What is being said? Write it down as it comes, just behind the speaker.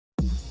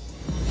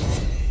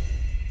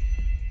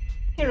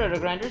Hey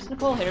RotoGrinders,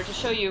 Nicole here to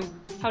show you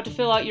how to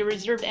fill out your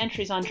reserved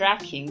entries on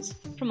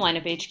DraftKings from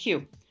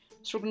LineupHQ.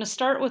 So we're going to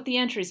start with the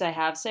entries I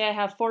have. Say I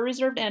have 4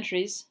 reserved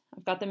entries.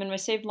 I've got them in my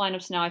saved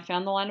lineups now. I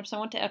found the lineups I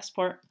want to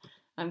export.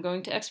 I'm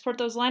going to export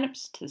those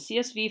lineups to the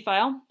CSV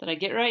file that I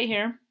get right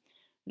here.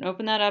 And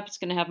open that up. It's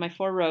going to have my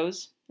 4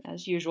 rows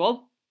as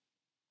usual.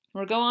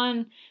 We'll go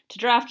on to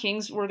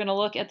DraftKings. We're going to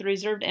look at the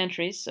reserved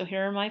entries. So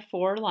here are my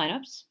 4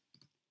 lineups.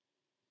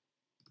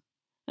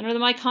 Under the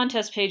My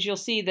Contest page, you'll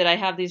see that I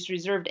have these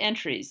reserved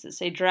entries that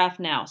say Draft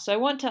Now. So I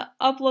want to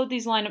upload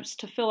these lineups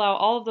to fill out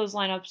all of those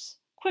lineups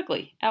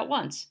quickly at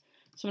once.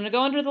 So I'm going to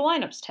go under the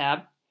Lineups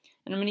tab,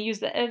 and I'm going to use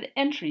the Edit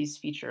Entries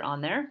feature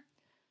on there.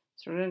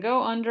 So we're going to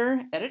go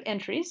under Edit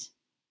Entries.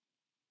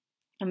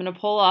 I'm going to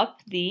pull up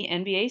the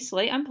NBA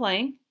slate I'm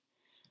playing.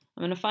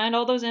 I'm going to find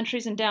all those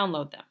entries and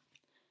download them.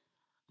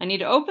 I need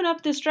to open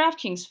up this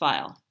DraftKings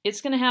file.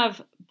 It's going to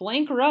have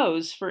blank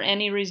rows for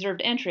any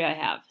reserved entry I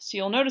have. So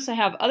you'll notice I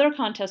have other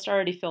contests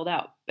already filled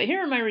out, but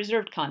here are my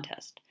reserved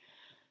contests.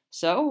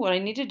 So what I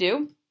need to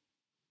do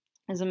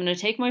is I'm going to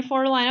take my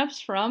 4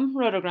 lineups from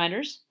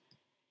RotoGrinders.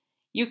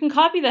 You can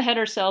copy the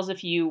header cells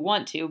if you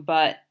want to,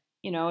 but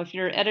if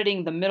you're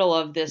editing the middle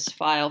of this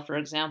file, for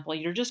example,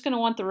 you're just going to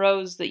want the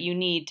rows that you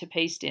need to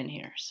paste in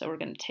here. So we're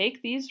going to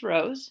take these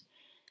rows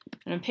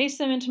and paste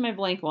them into my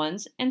blank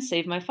ones and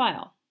save my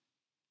file.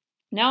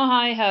 Now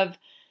I have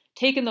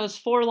taken those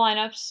 4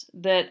 lineups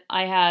that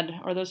I had,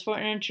 or those 4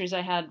 entries I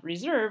had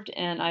reserved,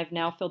 and I've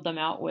now filled them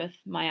out with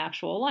my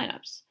actual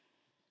lineups.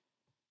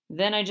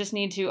 Then I just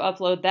need to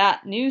upload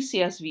that new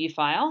CSV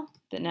file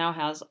that now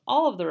has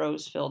all of the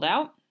rows filled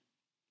out.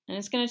 And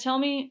it's going to tell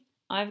me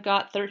I've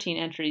got 13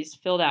 entries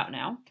filled out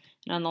now.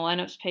 And on the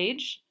lineups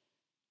page,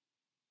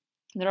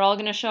 they're all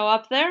going to show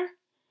up there.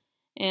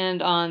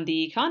 And on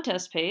the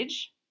contest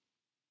page,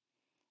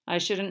 I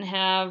shouldn't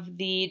have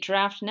the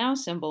Draft Now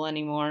symbol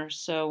anymore.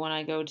 So when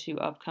I go to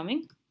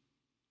Upcoming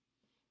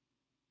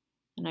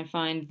and I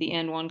find the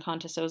N1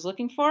 contest I was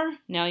looking for,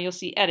 now you'll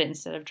see Edit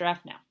instead of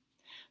Draft Now.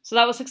 So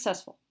that was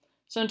successful.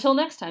 So until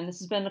next time, this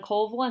has been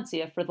Nicole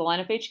Valencia for the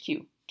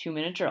LineupHQ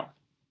 2-Minute Drill.